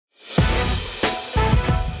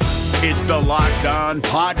It's the Locked On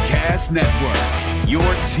Podcast Network, your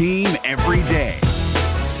team every day.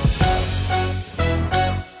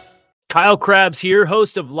 Kyle Krabs here,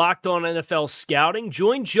 host of Locked On NFL Scouting.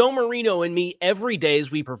 Join Joe Marino and me every day as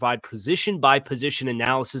we provide position-by-position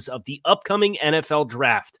analysis of the upcoming NFL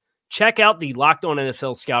Draft. Check out the Locked On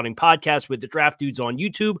NFL Scouting podcast with the Draft Dudes on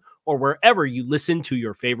YouTube or wherever you listen to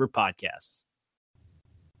your favorite podcasts.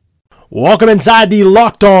 Welcome inside the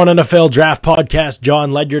Locked On NFL Draft Podcast.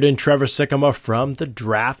 John Ledyard and Trevor Sycamore from the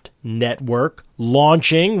Draft Network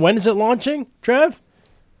launching. When is it launching, Trev?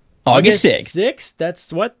 August 6th. 6th?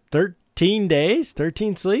 That's what, 13 days?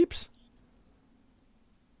 13 sleeps?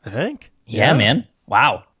 I think. Yeah, man.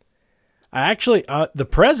 Wow. I actually, the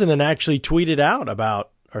president actually tweeted out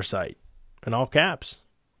about our site in all caps.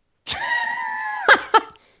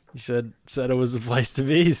 He said it was the place to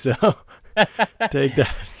be, so take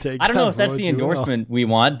that. I don't know if that's the endorsement we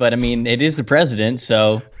want, but I mean, it is the president,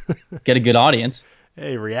 so get a good audience.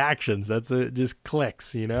 Hey, reactions. That's it. Just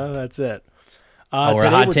clicks, that's it. We're a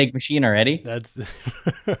hot take machine already. That's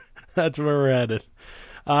that's where we're headed.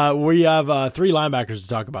 We have three linebackers to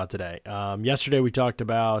talk about today. Yesterday we talked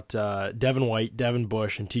about Devin White, Devin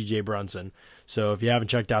Bush, and TJ Brunson. So if you haven't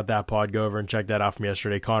checked out that pod, go over and check that out from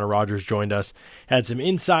yesterday. Connor Rogers joined us, had some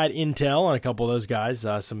inside intel on a couple of those guys,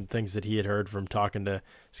 some things that he had heard from talking to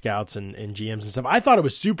scouts and GMs and stuff. I thought it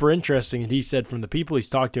was super interesting, and he said from the people he's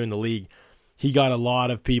talked to in the league, he got a lot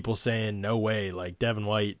of people saying, no way, like Devin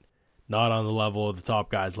White, not on the level of the top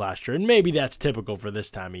guys last year. And maybe that's typical for this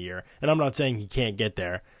time of year. And I'm not saying he can't get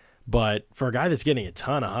there, but for a guy that's getting a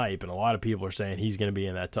ton of hype, and a lot of people are saying he's going to be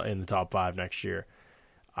in that in the top 5 next year,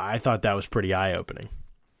 I thought that was pretty eye-opening.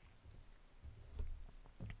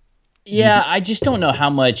 Yeah, I just don't know how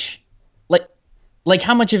much, like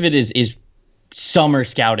how much of it is summer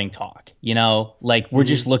scouting talk, Like we're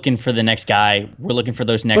just looking for the next guy. We're looking for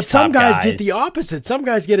those next. But some top guys get the opposite. Some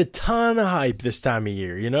guys get a ton of hype this time of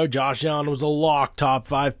year. Josh Allen was a lock top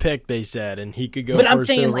 5 pick, they said, and he could go but first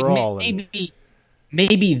I'm saying overall. Like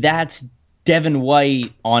maybe that's Devin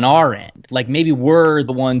White on our end. Like maybe we're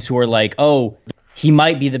the ones who are like, oh, he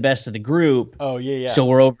might be the best of the group. Oh yeah. So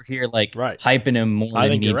we're over here right. hyping him more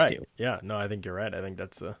than he needs to. Yeah, no, I think you're right. I think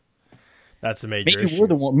that's the major issue.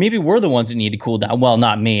 Maybe we're the ones that need to cool down. Well,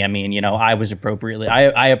 not me. I mean, I was appropriately.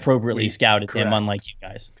 I appropriately scouted him, unlike you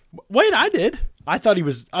guys. Wait, I did. I thought he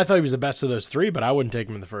was the best of those 3, but I wouldn't take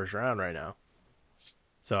him in the first round right now.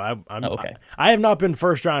 So I'm okay. I have not been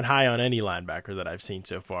first round high on any linebacker that I've seen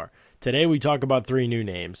so far. Today we talk about 3 new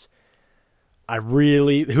names. I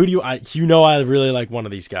really really like one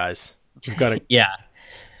of these guys. We've got to yeah.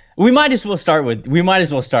 We might as well start with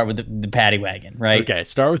the Paddy Wagon, right? Okay,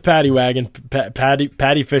 start with Paddy Wagon.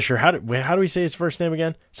 Paddy Fisher. How do we say his first name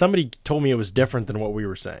again? Somebody told me it was different than what we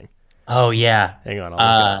were saying. Oh yeah. Hang on, I'll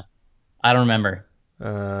look it up. I don't remember.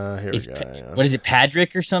 Here we go. What is it,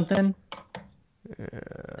 Patrick or something?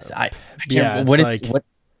 I can't.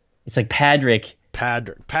 It's like Patrick.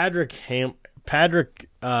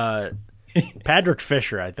 Patrick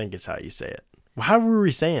Fisher, I think is how you say it. How were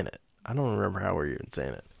we saying it? I don't remember how we were even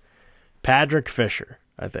saying it. Patrick Fisher,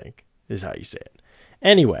 I think, is how you say it.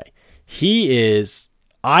 Anyway,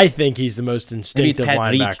 I think he's the most instinctive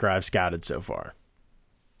linebacker I've scouted so far.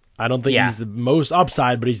 I don't think he's the most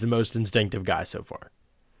upside, but he's the most instinctive guy so far.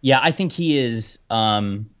 Yeah, I think he is.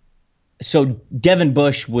 So Devin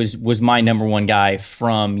Bush was my number 1 guy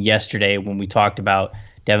from yesterday when we talked about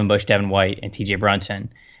Devin Bush, Devin White, and TJ Brunson.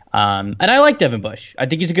 And I like Devin Bush. I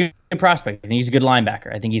think he's a good prospect. I think he's a good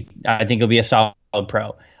linebacker. I think he'll be a solid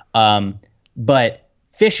pro. But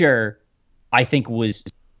Fisher, I think, was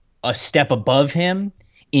a step above him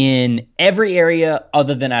in every area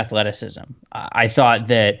other than athleticism. I thought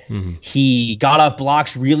that he got off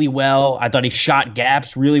blocks really well. I thought he shot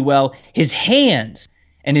gaps really well. His hands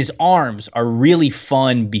and his arms are really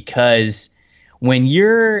fun because when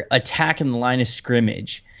you're attacking the line of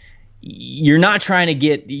scrimmage, you're not trying to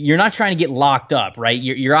get locked up, right?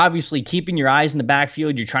 You're obviously keeping your eyes in the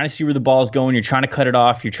backfield. You're trying to see where the ball is going. You're trying to cut it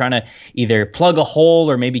off. You're trying to either plug a hole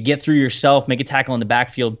or maybe get through yourself, make a tackle in the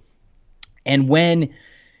backfield. And when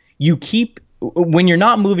you're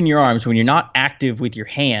not moving your arms, when you're not active with your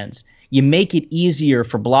hands, you make it easier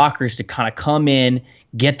for blockers to kind of come in,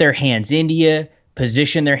 get their hands into you,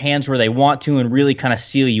 position their hands where they want to, and really kind of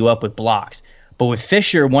seal you up with blocks. But with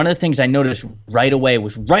Fisher, one of the things I noticed right away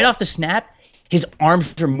was right off the snap, his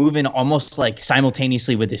arms are moving almost like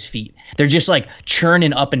simultaneously with his feet. They're just like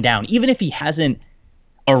churning up and down. Even if he hasn't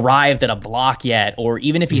arrived at a block yet, or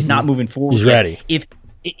even if he's not moving forward he's yet, ready.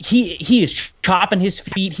 he is chopping his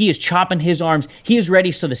feet. He is chopping his arms. He is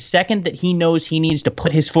ready. So the second that he knows he needs to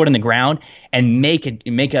put his foot in the ground and make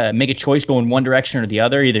a choice, go in one direction or the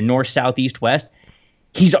other, either north, south, east, west,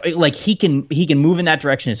 he's like he can move in that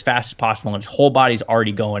direction as fast as possible, and his whole body's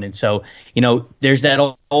already going. And so there's that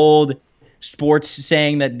old sports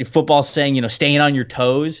saying, that football saying, staying on your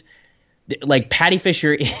toes. Like Patty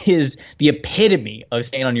Fisher is the epitome of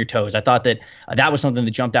staying on your toes. I thought that was something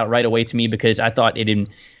that jumped out right away to me, because I thought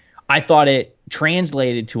it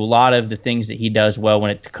translated to a lot of the things that he does well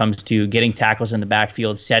when it comes to getting tackles in the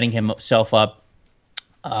backfield, setting himself up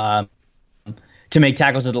to make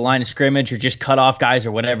tackles at the line of scrimmage or just cut off guys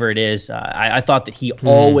or whatever it is. I thought that he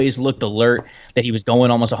always looked alert, that he was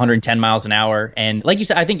going almost 110 miles an hour. And like you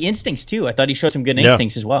said, I think instincts too. I thought he showed some good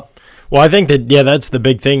instincts as well. Well, I think that, that's the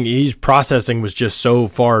big thing. His processing was just so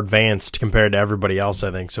far advanced compared to everybody else,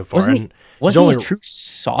 I think, so far. Wasn't he a true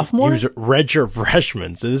sophomore? He was a redshirt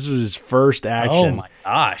freshman, so this was his first action. Oh, my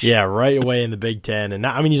gosh. Yeah, right away in the Big Ten. And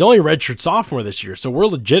now, he's only a redshirt sophomore this year, so we're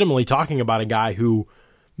legitimately talking about a guy who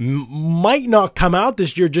might not come out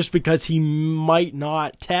this year just because he might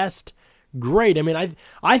not test great.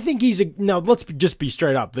 I think now let's just be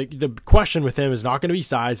straight up. The question with him is not going to be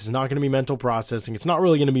size. It's not going to be mental processing. It's not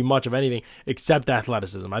really going to be much of anything except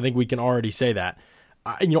athleticism. I think we can already say that.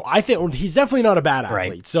 I think he's definitely not a bad athlete.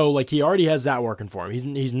 Right. So he already has that working for him.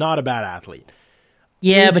 He's not a bad athlete.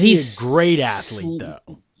 Yeah, but he's a great athlete though.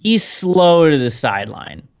 He's slow to the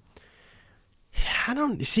sideline. I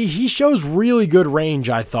don't see. He shows really good range,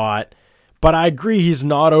 I thought, but I agree he's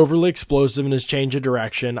not overly explosive in his change of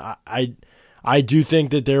direction. I do think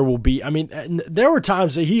that there will be. There were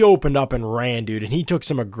times that he opened up and ran, dude, and he took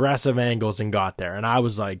some aggressive angles and got there, and I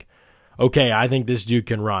was like, okay, I think this dude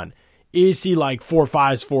can run. Is he like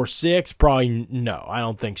 4.5s, 4.6? Probably no. I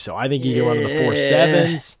don't think so. I think he can run in the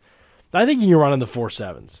 4.7s. I think he can run in the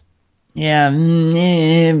 4.7s. Yeah,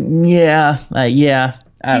 yeah.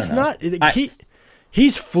 He's not.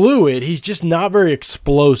 He's fluid. He's just not very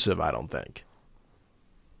explosive, I don't think.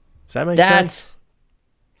 Does that make sense?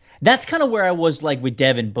 That's kind of where I was like with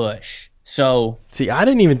Devin Bush. So see, I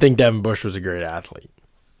didn't even think Devin Bush was a great athlete.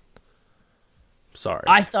 Sorry.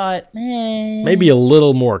 I thought maybe a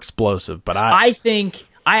little more explosive, but I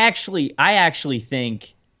actually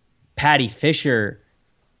think Patty Fisher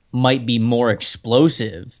might be more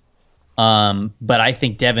explosive. But I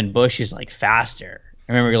think Devin Bush is like faster.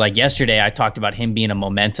 I remember like yesterday I talked about him being a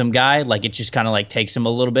momentum guy. Like it just kind of like takes him a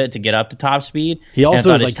little bit to get up to top speed. He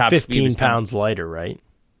also is like 15 pounds lighter, right?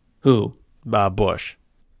 Who? Bush.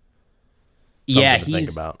 Yeah,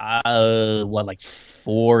 he's like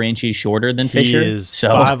 4 inches shorter than Fisher. He is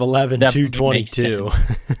 5'11", 222.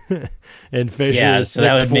 And Fisher is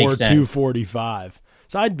 6'4", 245.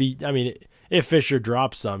 So if Fisher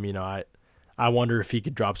drops some, I wonder if he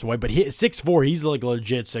could drop some weight. But 6'4", he's like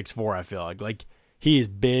legit 6'4", I feel like he is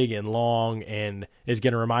big and long and is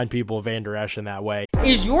going to remind people of Van Der Esch in that way.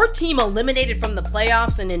 Is your team eliminated from the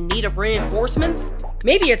playoffs and in need of reinforcements?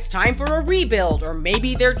 Maybe it's time for a rebuild, or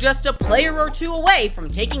maybe they're just a player or two away from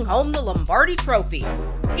taking home the Lombardi Trophy.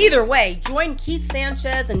 Either way, join Keith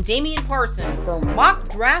Sanchez and Damian Parson for Mock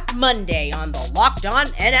Draft Monday on the Locked On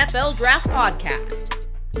NFL Draft Podcast.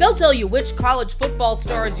 They'll tell you which college football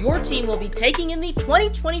stars your team will be taking in the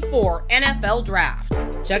 2024 NFL Draft.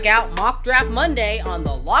 Check out Mock Draft Monday on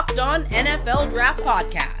the Locked On NFL Draft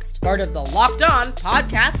Podcast, part of the Locked On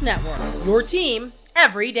Podcast Network. Your team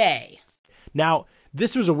every day. Now,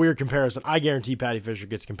 this was a weird comparison. I guarantee Patty Fisher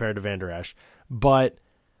gets compared to Van Der Esch, but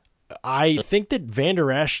I think that Van Der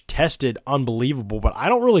Esch tested unbelievable, but I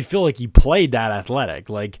don't really feel like he played that athletic.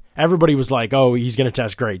 Like, everybody was like, oh, he's going to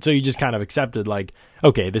test great. So you just kind of accepted, like,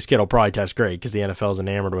 okay, this kid will probably test great because the NFL is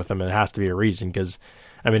enamored with him, and it has to be a reason because,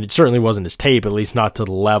 it certainly wasn't his tape, at least not to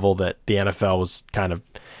the level that the NFL was kind of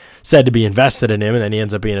said to be invested in him, and then he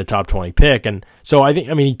ends up being a top 20 pick. And so I think,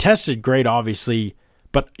 he tested great, obviously,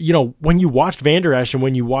 but, when you watched Van Der Esch and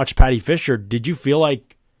when you watched Patty Fisher, did you feel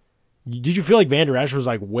like Van Der Esch was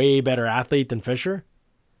like way better athlete than Fisher?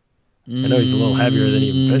 I know he's a little heavier than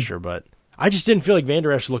even Fisher, but I just didn't feel like Van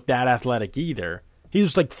Der Esch looked that athletic either. He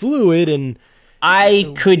was like fluid, and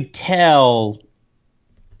I could tell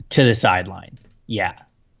to the sideline. Yeah.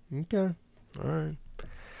 Okay. All right.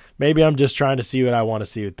 Maybe I'm just trying to see what I want to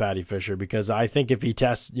see with Patty Fisher, because I think if he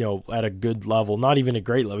tests, at a good level, not even a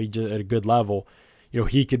great level, just at a good level,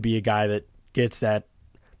 he could be a guy that gets that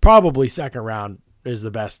probably second round is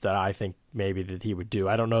the best that I think maybe that he would do.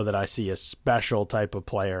 I don't know that I see a special type of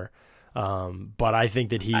player, but I think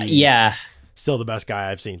that he still the best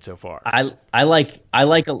guy I've seen so far. I like a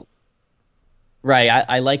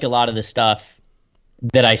lot of the stuff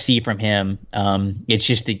that I see from him. It's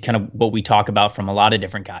just the kind of what we talk about from a lot of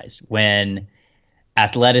different guys. When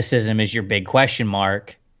athleticism is your big question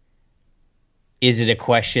mark, is it a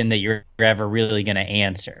question that you're ever really going to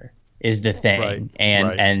answer is the thing.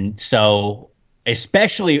 Right, and so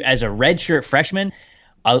especially as a redshirt freshman,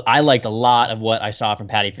 I liked a lot of what I saw from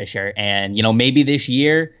Patty Fisher. And, maybe this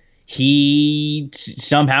year he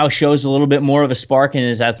somehow shows a little bit more of a spark in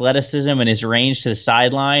his athleticism and his range to the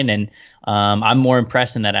sideline. And I'm more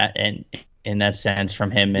impressed in that sense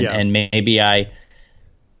from him. And maybe I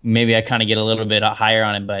kind of get a little bit higher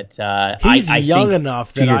on him, but he's I young think,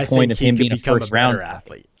 enough that I think he could become a better round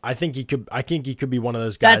athlete. I think he could be one of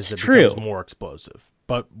those guys that becomes more explosive.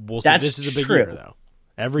 But we'll see. This is a big year, though.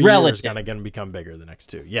 Every year is going to become bigger the next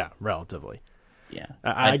two. Yeah, relatively. Yeah.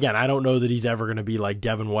 Again, I don't know that he's ever going to be like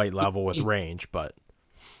Devin White level with range, but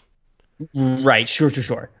right,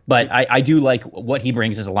 sure. But I do like what he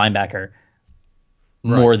brings as a linebacker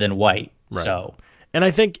more than White. Right. So. And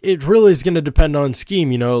I think it really is going to depend on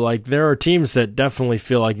scheme. Like there are teams that definitely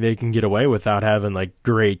feel like they can get away without having like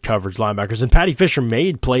great coverage linebackers. And Patty Fisher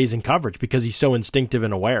made plays in coverage because he's so instinctive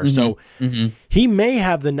and aware. So he may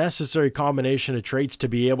have the necessary combination of traits to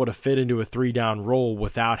be able to fit into a 3-down role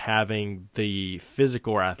without having the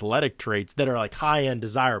physical or athletic traits that are like high-end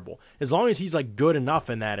desirable. As long as he's like good enough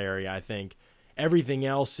in that area, I think everything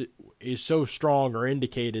else is so strong or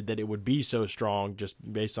indicated that it would be so strong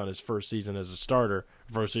just based on his first season as a starter,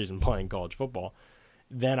 first season playing college football,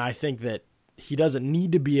 then I think that he doesn't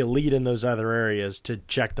need to be elite in those other areas to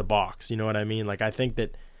check the box. You know what I mean? Like I think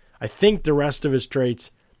the rest of his traits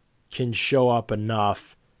can show up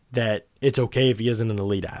enough that it's okay if he isn't an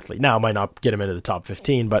elite athlete. Now, it might not get him into the top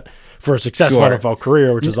 15, but for a successful NFL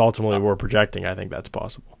career, which is ultimately what we're projecting, I think that's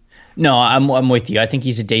possible. No, I'm with you. I think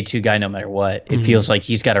he's a day 2 guy no matter what. It feels like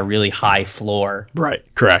he's got a really high floor. Right,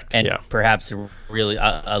 correct. And yeah. perhaps a really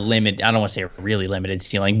a limit. I don't want to say a really limited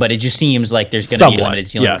ceiling, but it just seems like there's going to be a limited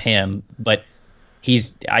ceiling with him. But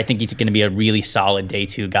I think he's going to be a really solid day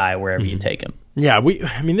 2 guy wherever you take him. Yeah,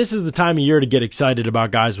 this is the time of year to get excited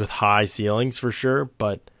about guys with high ceilings for sure.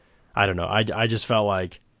 But I don't know. I just felt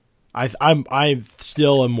like I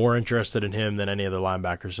still am more interested in him than any other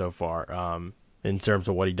linebacker so far. In terms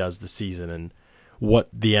of what he does this season and what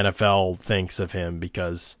the NFL thinks of him,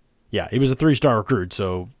 because he was a 3-star recruit,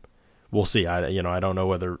 so we'll see. I don't know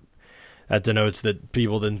whether that denotes that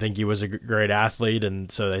people didn't think he was a great athlete,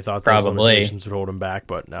 and so they thought those limitations would hold him back.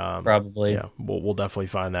 But probably, we'll definitely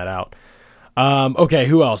find that out. Okay,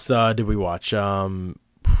 who else did we watch? Shaq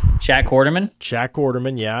Quarterman,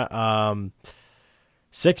 yeah.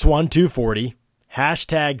 6'1", 240,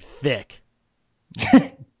 #thick,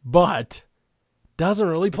 but doesn't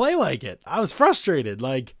really play like it. I was frustrated.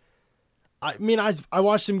 Like, I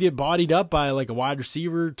watched him get bodied up by like a wide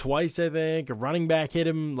receiver twice, I think. A running back hit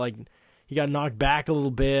him, like he got knocked back a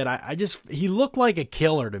little bit. He looked like a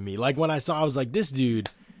killer to me. Like when I was like, this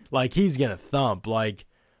dude, like he's going to thump. Like,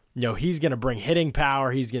 he's going to bring hitting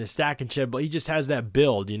power. He's going to stack and chip, but he just has that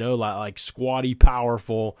build, like squatty,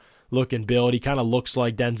 powerful looking build. He kind of looks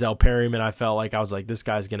like Denzel Perryman. I felt like I was like, this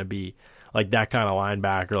guy's going to be like that kind of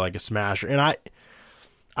linebacker, like a smasher. And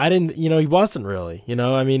I didn't, he wasn't really,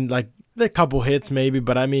 like a couple hits maybe,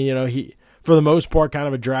 but he, for the most part, kind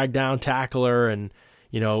of a drag down tackler and,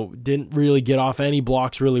 didn't really get off any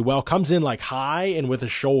blocks really well. Comes in like high and with a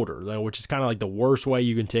shoulder, which is kind of like the worst way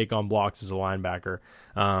you can take on blocks as a linebacker.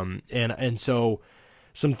 And so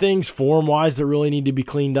some things form wise that really need to be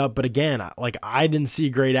cleaned up. But again, like I didn't see a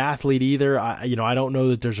great athlete either. I don't know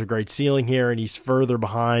that there's a great ceiling here, and he's further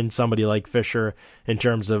behind somebody like Fisher in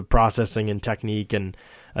terms of processing and technique and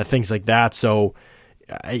things like that. So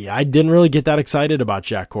I didn't really get that excited about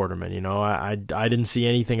Shaq Quarterman. I didn't see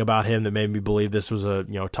anything about him that made me believe this was a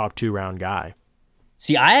top 2 round guy.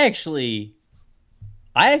 See, I actually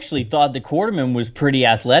thought the Quarterman was pretty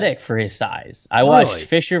athletic for his size. I watched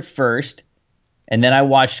Fisher first, and then I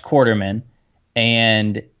watched Quarterman,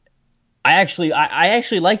 and I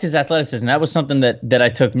actually liked his athleticism. That was something that I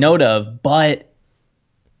took note of, but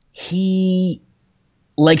he,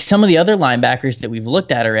 like some of the other linebackers that we've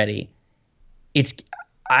looked at already,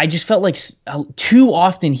 I just felt like too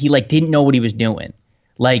often he like didn't know what he was doing.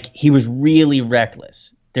 Like he was really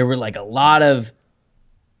reckless. There were like a lot of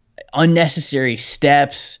unnecessary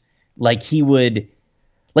steps. Like he'd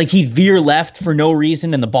veer left for no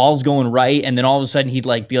reason and the ball's going right, and then all of a sudden he'd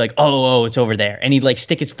like be like, oh, it's over there. And he'd like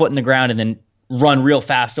stick his foot in the ground and then run real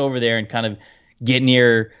fast over there and kind of get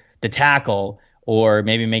near the tackle, or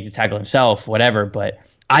maybe make the tackle himself, whatever. But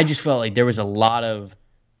I just felt like there was a lot of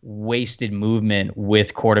wasted movement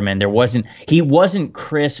with Quarterman. He wasn't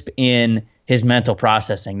crisp in his mental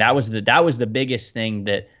processing. That was the biggest thing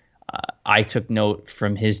that I took note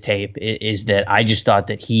from his tape, is that I just thought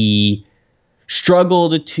that he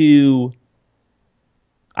struggled to,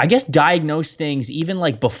 I guess, diagnose things even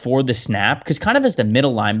like before the snap, because kind of as the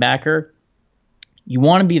middle linebacker, you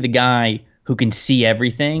want to be the guy who can see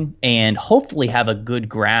everything and hopefully have a good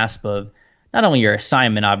grasp of not only your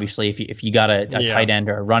assignment, obviously, if you got a tight end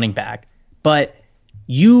or a running back, but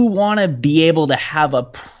you want to be able to have a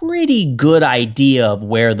pretty good idea of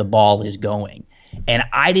where the ball is going. And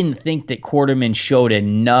I didn't think that Quarterman showed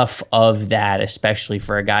enough of that, especially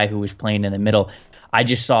for a guy who was playing in the middle. I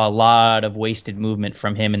just saw a lot of wasted movement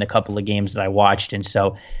from him in the couple of games that I watched. And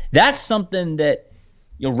so that's something that,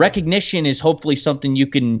 recognition is hopefully something you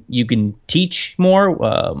can teach more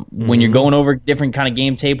when you're going over different kind of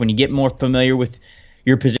game tape, when you get more familiar with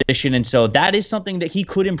your position. And so that is something that he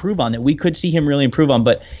could improve on, that we could see him really improve on.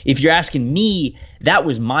 But if you're asking me, that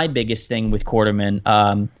was my biggest thing with Quarterman.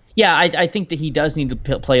 I think that he does need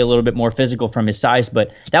to play a little bit more physical from his size,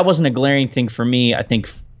 but that wasn't a glaring thing for me. I think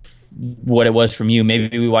what it was from you.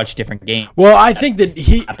 Maybe we watch different games. Well, I think that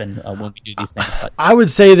he happen when we do these things. But I would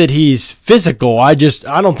say that he's physical. I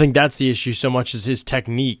don't think that's the issue so much as his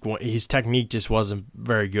technique. His technique just wasn't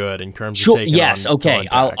very good in terms of taking on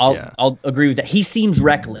contact. I'll agree with that. He seems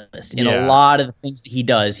reckless in a lot of the things that he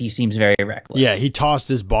does. He seems very reckless. Yeah, he tossed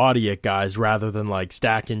his body at guys rather than like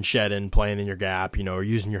stacking, shedding, playing in your gap, or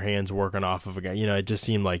using your hands working off of a guy. It just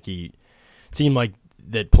seemed like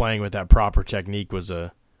that playing with that proper technique was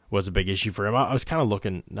a big issue for him. I was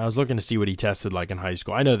looking to see what he tested like in high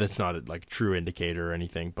school. I know that's not a true indicator or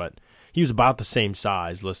anything, but he was about the same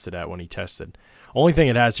size listed at when he tested. Only thing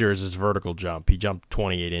it has here is his vertical jump. He jumped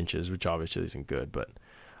 28 inches, which obviously isn't good, but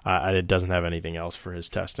it doesn't have anything else for his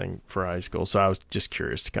testing for high school. So I was just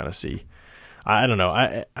curious to kind of see. I don't know.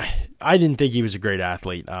 I didn't think he was a great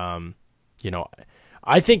athlete. I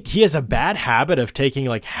think he has a bad habit of taking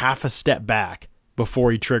like half a step back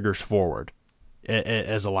before he triggers forward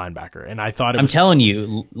as a linebacker, and I thought I'm telling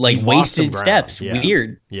you, like wasted steps. Yeah.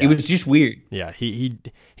 Weird. Yeah. It was just weird. Yeah, he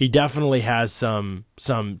definitely has some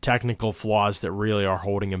technical flaws that really are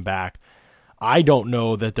holding him back. I don't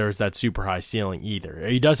know that there's that super high ceiling either.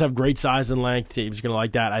 He does have great size and length. He's going to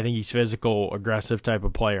like that. I think he's physical, aggressive type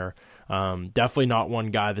of player. Definitely not one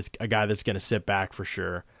guy that's going to sit back for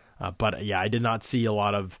sure. But yeah, I did not see a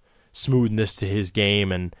lot of smoothness to his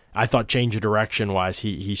game, and I thought change of direction wise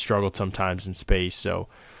he struggled sometimes in space. So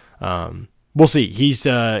we'll see. He's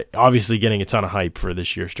obviously getting a ton of hype for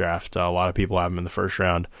this year's draft. A lot of people have him in the first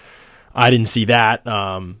round. I didn't see that.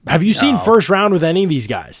 Have you seen first round with any of these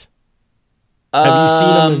guys? Have you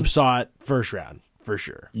seen them and saw it first round for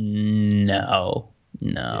sure? No.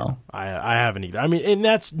 Yeah, I haven't either. I mean, and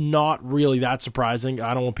that's not really that surprising.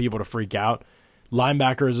 I don't want people to freak out.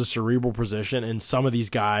 Linebacker is a cerebral position, and some of these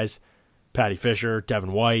guys, Patty Fisher,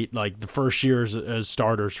 Devin White, like the first years as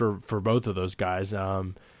starters for both of those guys.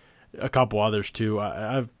 A couple others too.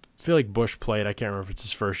 I feel like Bush played. I can't remember if it's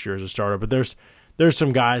his first year as a starter, but there's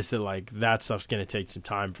some guys that like that stuff's going to take some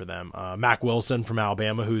time for them. Mac Wilson from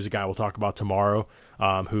Alabama, who's a guy we'll talk about tomorrow,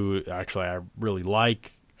 who actually I really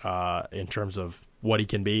like in terms of what he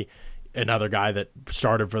can be. Another guy that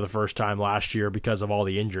started for the first time last year because of all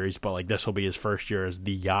the injuries, but like this will be his first year as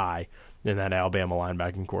the guy in that Alabama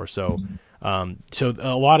linebacking core. So, so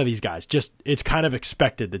a lot of these guys, just it's kind of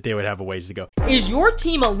expected that they would have a ways to go. Is your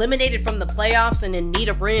team eliminated from the playoffs and in need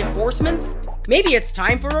of reinforcements? Maybe it's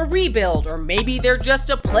time for a rebuild, or maybe they're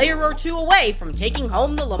just a player or two away from taking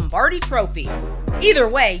home the Lombardi Trophy. Either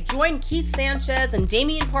way, join Keith Sanchez and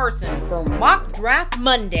Damian Parson for Mock Draft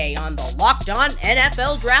Monday on the Locked On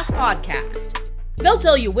NFL Draft Podcast. They'll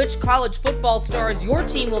tell you which college football stars your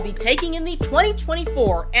team will be taking in the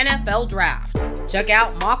 2024 NFL Draft. Check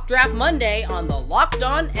out Mock Draft Monday on the Locked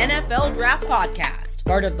On NFL Draft Podcast,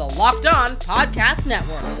 part of the Locked On Podcast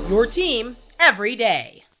Network. Your team every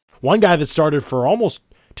day. One guy that started for almost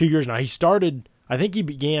 2 years now, I think he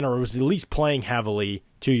began or was at least playing heavily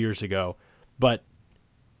 2 years ago, but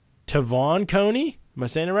Tavon Coney, am I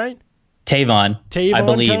saying it right? Tavon, I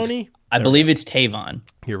believe. Coney? I believe it's Tavon.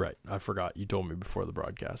 You're right. I forgot. You told me before the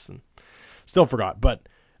broadcast and still forgot. But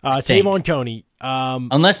Tavon Coney.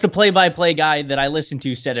 Unless the play-by-play guy that I listened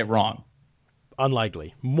to said it wrong.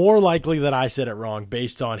 Unlikely. More likely that I said it wrong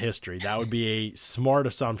based on history. That would be a smart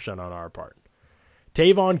assumption on our part.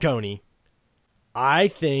 Tavon Coney, I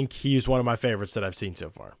think he's one of my favorites that I've seen so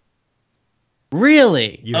far.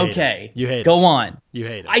 Really? Okay. You hate him. Go on. You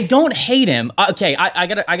hate him. I don't hate him. Okay, I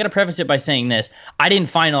gotta preface it by saying this. I didn't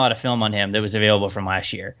find a lot of film on him that was available from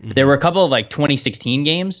last year. Mm-hmm. There were a couple of like 2016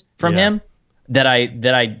 games from him that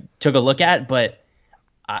I took a look at, but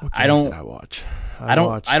I don't. Did I watch? I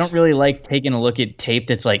don't really like taking a look at tape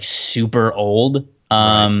that's like super old.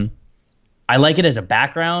 Right. I like it as a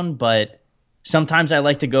background, but sometimes I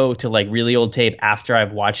like to go to like really old tape after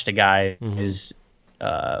I've watched a guy's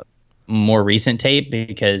more recent tape,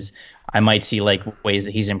 because I might see like ways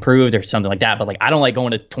that he's improved or something like that. But like, I don't like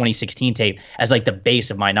going to 2016 tape as like the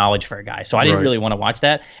base of my knowledge for a guy. So I didn't really want to watch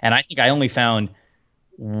that. And I think I only found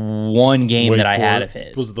one game that I had of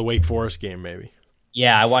his. Was it the Wake Forest game, maybe?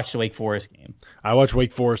 Yeah, I watched the Wake Forest game. I watched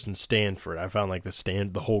Wake Forest and Stanford. I found like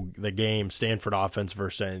the game, Stanford offense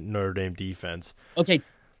versus Notre Dame defense. Okay,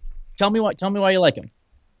 tell me why you like him.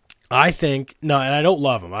 I think and I don't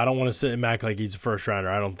love him. I don't want to sit and act like he's a first rounder.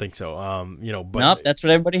 I don't think so. But nope, that's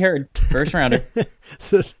what everybody heard. First rounder.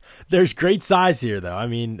 There's great size here, though. I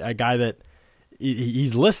mean, a guy that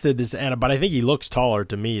he's listed this, but I think he looks taller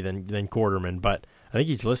to me than Quarterman. But I think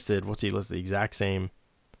he's listed. What's he listed? The exact same.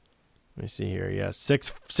 Let me see here. Yeah, 6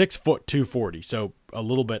 foot 240. So a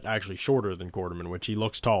little bit actually shorter than Quarterman, which he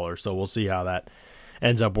looks taller. So we'll see how that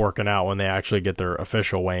ends up working out when they actually get their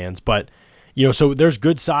official weigh-ins. But so there's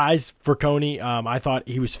good size for Coney. I thought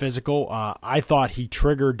he was physical. I thought he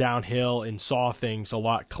triggered downhill and saw things a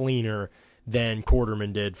lot cleaner than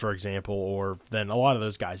Quarterman did, for example, or than a lot of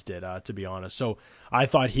those guys did, to be honest. So I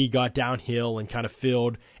thought he got downhill and kind of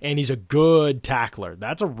filled, and he's a good tackler.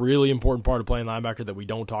 That's a really important part of playing linebacker that we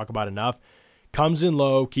don't talk about enough. Comes in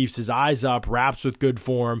low, keeps his eyes up, wraps with good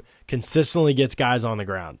form, consistently gets guys on the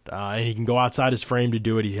ground, and he can go outside his frame to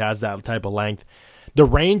do it. He has that type of length. The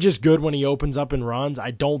range is good when he opens up and runs.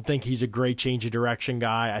 I don't think he's a great change of direction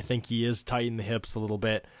guy. I think he is tight in the hips a little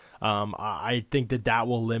bit. I think that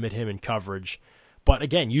will limit him in coverage. But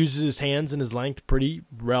again, uses his hands and his length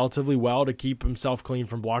relatively well to keep himself clean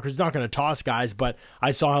from blockers. He's not going to toss guys, but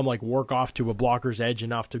I saw him like work off to a blocker's edge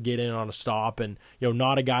enough to get in on a stop, and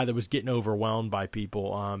not a guy that was getting overwhelmed by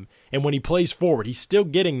people. And when he plays forward, he's still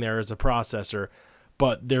getting there as a processor,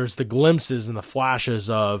 but there's the glimpses and the flashes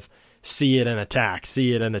of see it and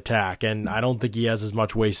attack. And I don't think he has as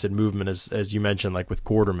much wasted movement as you mentioned, like with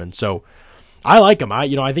Quarterman. So I like him.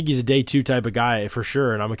 I think he's a day 2 type of guy for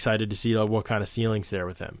sure, and I'm excited to see what kind of ceiling's there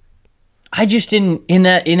with him. I just didn't in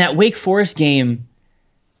that Wake Forest game.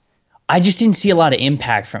 I just didn't see a lot of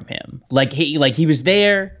impact from him. Like he was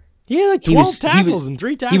there. Yeah, like 12 tackles and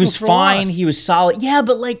 3 tackles. He was fine. He was solid. Yeah,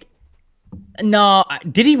 but like, no,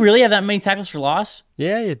 did he really have that many tackles for loss?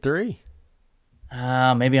 Yeah, he had 3.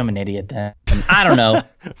 Maybe I'm an idiot then. I don't know.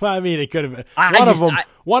 Well, I mean, it could have been.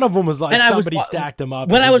 One of them was like somebody stacked him up.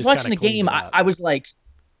 When I was watching the game, I was like,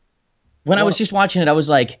 I was just watching it, I was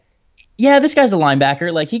like, yeah, this guy's a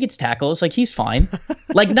linebacker. Like, he gets tackles. Like, he's fine.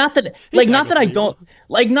 Like, not that I don't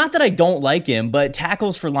like him, but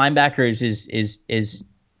tackles for linebackers is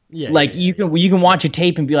like you can watch a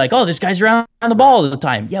tape and be like, oh, this guy's around the ball all the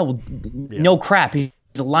time. Yeah, well, no crap. He's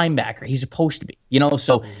a linebacker. He's supposed to be,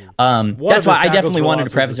 So that's why I definitely wanted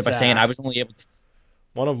to preface it by saying I was only able to.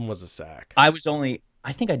 One of them was a sack. I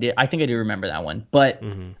think I do remember that one. But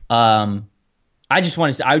I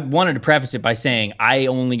wanted to preface it by saying I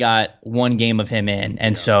only got one game of him in.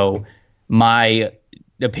 And so my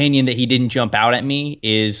opinion that he didn't jump out at me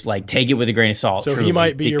is like, take it with a grain of salt. So he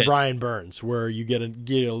might be your Brian Burns, where you get a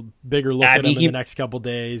bigger look at him in the next couple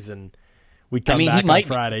days, and we come back on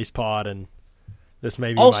Friday's pod, and this may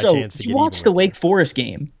be my chance to get even. You watched the Wake Forest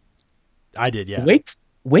game. I did, yeah.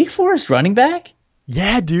 Wake Forest running back?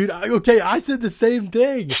 Yeah, dude. I said the same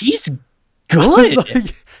thing. He's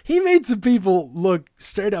good. He made some people look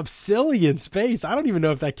straight up silly in space. I don't even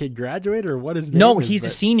know if that kid graduated or what his name is. No, he's a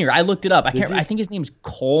senior. I looked it up. I think his name's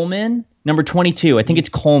Coleman, number 22. I think it's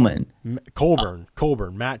Coleman. Colburn,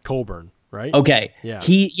 Matt Colburn, right? Okay. Yeah.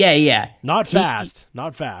 Yeah. Not fast,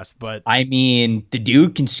 but I mean, the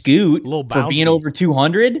dude can scoot. A little bouncy. For being over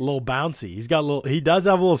 200. A little bouncy. He does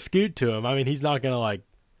have a little scoot to him. I mean, he's not gonna like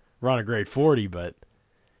run a grade 40, but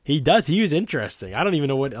he does. He was interesting. I don't even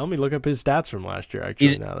know what. Let me look up his stats from last year. Actually,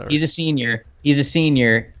 he's a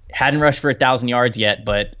senior. Hadn't rushed for 1,000 yards yet,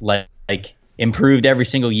 but like improved every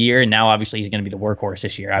single year. And now obviously he's going to be the workhorse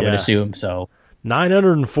this year. I would assume so.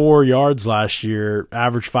 904 yards last year.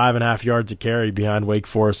 Averaged 5.5 yards a carry behind Wake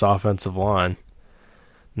Forest offensive line.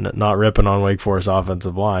 Not ripping on Wake Forest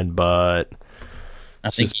offensive line, but I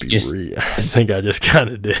think I just kind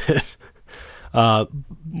of did.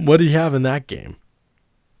 What did he have in that game?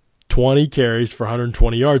 20 carries for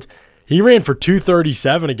 120 yards. He ran for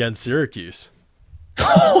 237 against Syracuse.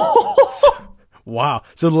 Wow.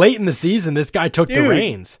 So late in the season, this guy took the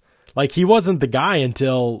reins. Like, he wasn't the guy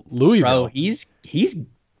until Louisville. Bro, he's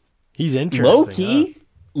interesting.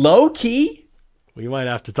 Low key. We might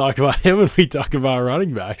have to talk about him when we talk about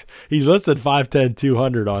running backs. He's listed 5'10",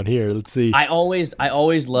 200 on here. Let's see. I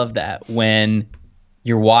always love that when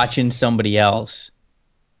you're watching somebody else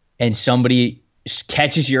and somebody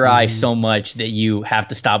catches your eye so much that you have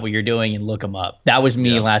to stop what you're doing and look them up. That was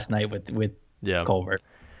me last night with Colbert.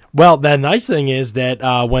 Well, the nice thing is that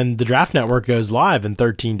when the Draft Network goes live in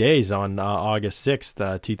 13 days on August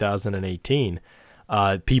 6th, 2018,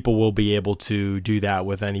 people will be able to do that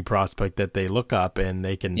with any prospect that they look up, and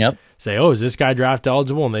they can say, oh, is this guy draft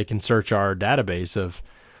eligible? And they can search our database of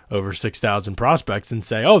over 6,000 prospects and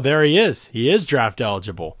say, oh, there he is. He is draft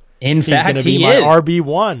eligible. In fact, he's going to be my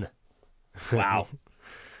RB1. Wow.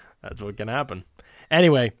 That's what can happen.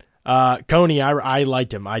 Anyway, Coney, I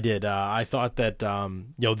liked him. I did. I thought that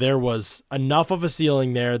there was enough of a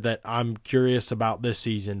ceiling there that I'm curious about this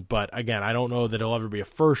season. But again, I don't know that he'll ever be a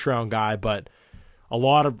first round guy, but a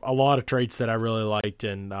lot of traits that I really liked.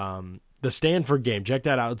 And the Stanford game, check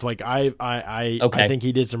that out. It's like I think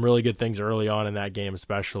he did some really good things early on in that game,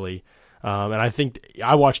 especially. And I think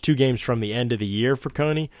I watched 2 games from the end of the year for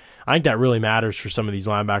Coney. I think that really matters for some of these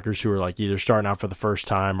linebackers who are like either starting out for the first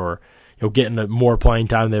time or getting more playing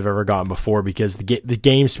time than they've ever gotten before, because the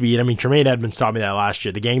game speed. I mean, Tremaine Edmonds taught me that last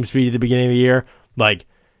year. The game speed at the beginning of the year,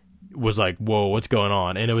 was like, whoa, what's going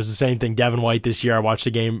on? And it was the same thing. Devin White this year, I watched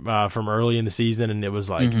the game from early in the season, and it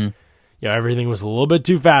was like, everything was a little bit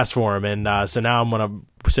too fast for him. And so now I'm going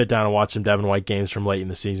to sit down and watch some Devin White games from late in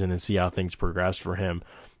the season and see how things progress for him.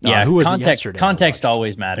 Who was context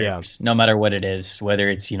always matters, no matter what it is, whether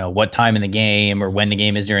it's, what time in the game or when the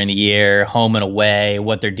game is during the year, home and away,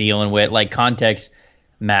 what they're dealing with. Like, context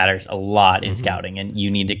matters a lot in scouting, and you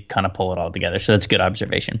need to kind of pull it all together. So that's a good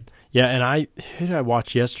observation. Yeah, and who did I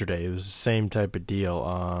watch yesterday? It was the same type of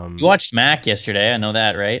deal. You watched Mac yesterday. I know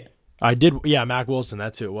that, right? I did. Yeah, Mac Wilson.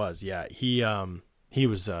 That's who it was. Yeah, he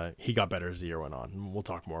got better as the year went on. We'll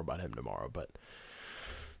talk more about him tomorrow, but.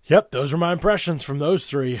 Yep, those were my impressions from those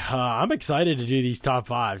 3. I'm excited to do these top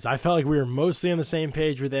 5s. I felt like we were mostly on the same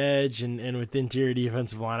page with edge and with interior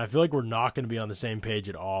defensive line. I feel like we're not going to be on the same page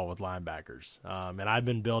at all with linebackers. And I've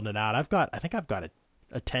been building it out. I think I've got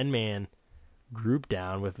a 10-man group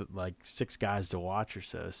down with like 6 guys to watch or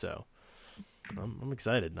so. So I'm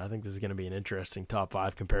excited, and I think this is going to be an interesting top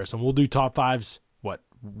 5 comparison. We'll do top 5s what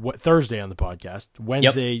Thursday on the podcast.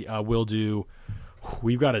 Wednesday we'll do.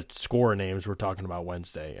 We've got a score of names we're talking about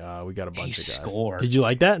Wednesday. We got a bunch of guys. Score. Did you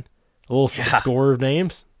like that? A little score of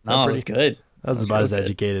names? No, it was good. That was about as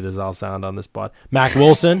educated as I'll sound on this pod. Mac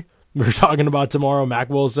Wilson, we're talking about tomorrow.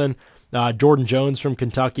 Mac Wilson. Jordan Jones from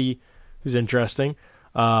Kentucky, who's interesting.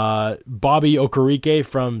 Bobby Okereke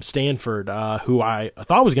from Stanford, who I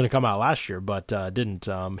thought was going to come out last year, but didn't.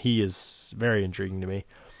 He is very intriguing to me.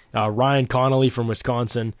 Ryan Connolly from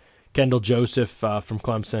Wisconsin. Kendall Joseph from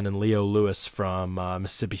Clemson, and Leo Lewis from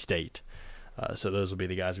Mississippi State. So those will be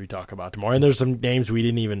the guys we talk about tomorrow. And there's some names we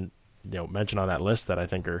didn't even mention on that list that I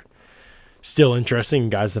think are still interesting,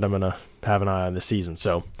 guys that I'm going to have an eye on this season.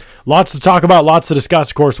 So lots to talk about, lots to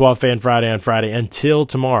discuss. Of course, we'll have Fan Friday on Friday. Until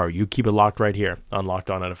tomorrow, you keep it locked right here on Locked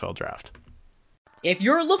On NFL Draft. If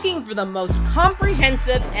you're looking for the most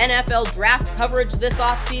comprehensive NFL draft coverage this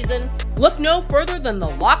offseason, look no further than the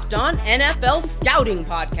Locked On NFL Scouting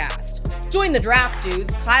Podcast. Join the draft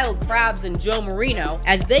dudes, Kyle Krabs and Joe Marino,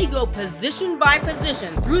 as they go position by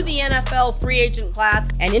position through the NFL free agent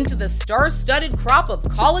class and into the star-studded crop of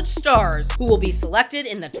college stars who will be selected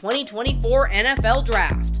in the 2024 NFL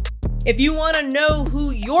Draft. If you want to know who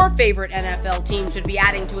your favorite NFL team should be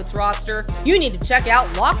adding to its roster, you need to check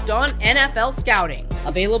out Locked On NFL Scouting,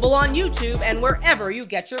 available on YouTube and wherever you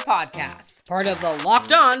get your podcasts. Part of the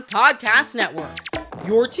Locked On Podcast Network,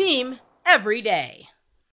 your team every day.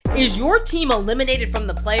 Is your team eliminated from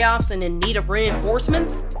the playoffs and in need of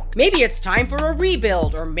reinforcements? Maybe it's time for a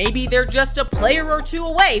rebuild, or maybe they're just a player or 2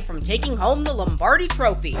 away from taking home the Lombardi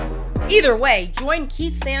Trophy. Either way, join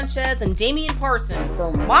Keith Sanchez and Damian Parson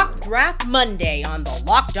for Mock Draft Monday on the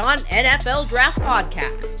Locked On NFL Draft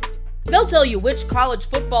Podcast. They'll tell you which college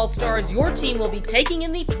football stars your team will be taking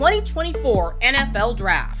in the 2024 NFL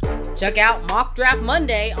Draft. Check out Mock Draft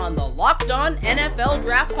Monday on the Locked On NFL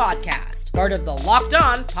Draft Podcast, part of the Locked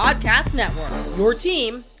On Podcast Network, your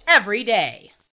team every day.